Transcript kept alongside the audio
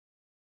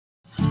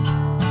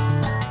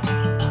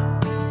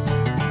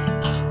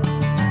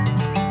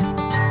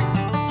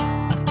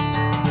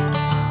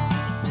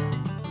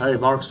Hey,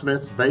 Mark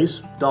Smith,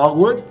 bass,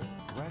 Dogwood.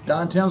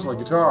 Don Tinsley,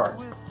 guitar.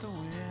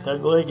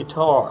 Dudley,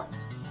 guitar.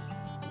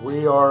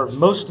 We are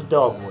most of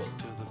Dogwood.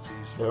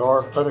 There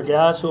are other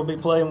guys who will be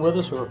playing with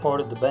us who are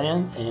part of the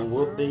band, and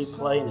we'll be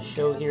playing a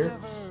show here,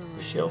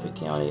 the Shelby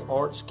County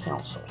Arts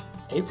Council,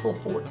 April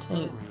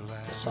 14th.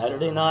 It's a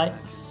Saturday night.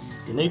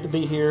 You need to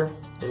be here.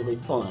 It'll be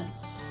fun.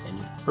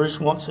 And Bruce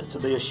wants it to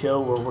be a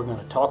show where we're going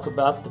to talk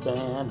about the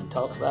band and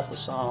talk about the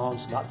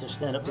songs, not just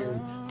stand up here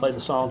and play the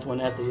songs one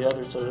after the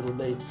other. So it'll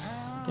be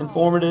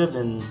informative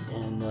and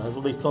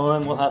it'll be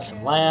fun. We'll have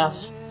some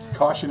laughs.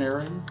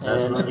 Cautionary.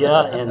 And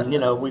yeah, and you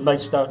know, we may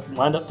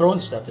wind up throwing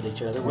stuff at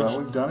each other. Well,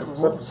 we've done it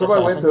before. If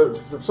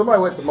somebody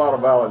went to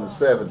Montevallo in the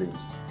 70s,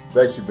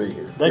 they should be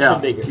here. They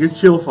should be here. You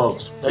chill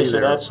folks. They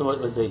should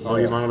absolutely be here. Oh,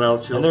 you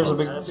Montevallo chill. And there's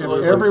folks. a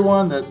big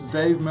Everyone that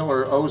Dave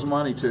Miller owes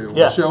money to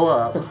will show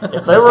up.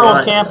 If they were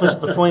on campus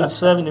between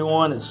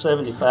 71 and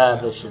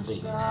 75, they should be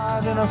here.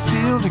 In a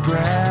field of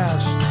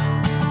grass,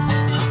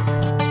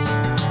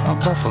 a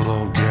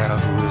buffalo gal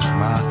who is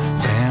my